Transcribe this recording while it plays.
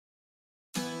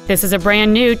This is a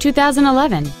brand new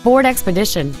 2011 Ford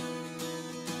Expedition.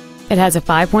 It has a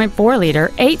 5.4-liter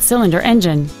 8-cylinder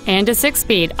engine and a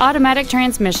 6-speed automatic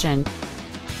transmission.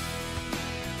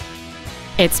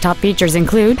 Its top features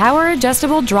include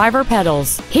power-adjustable driver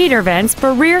pedals, heater vents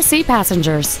for rear seat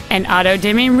passengers, an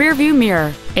auto-dimming rearview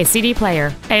mirror, a CD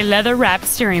player, a leather-wrapped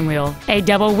steering wheel, a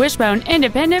double wishbone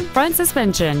independent front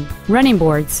suspension, running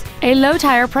boards, a low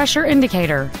tire pressure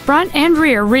indicator, front and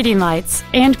rear reading lights,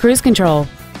 and cruise control.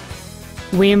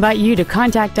 We invite you to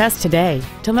contact us today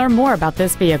to learn more about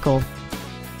this vehicle.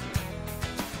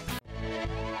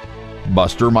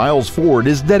 Buster Miles Ford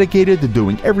is dedicated to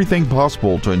doing everything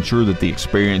possible to ensure that the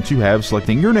experience you have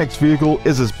selecting your next vehicle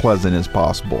is as pleasant as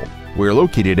possible. We're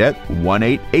located at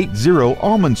 1880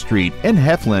 Almon Street in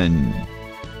Heflin.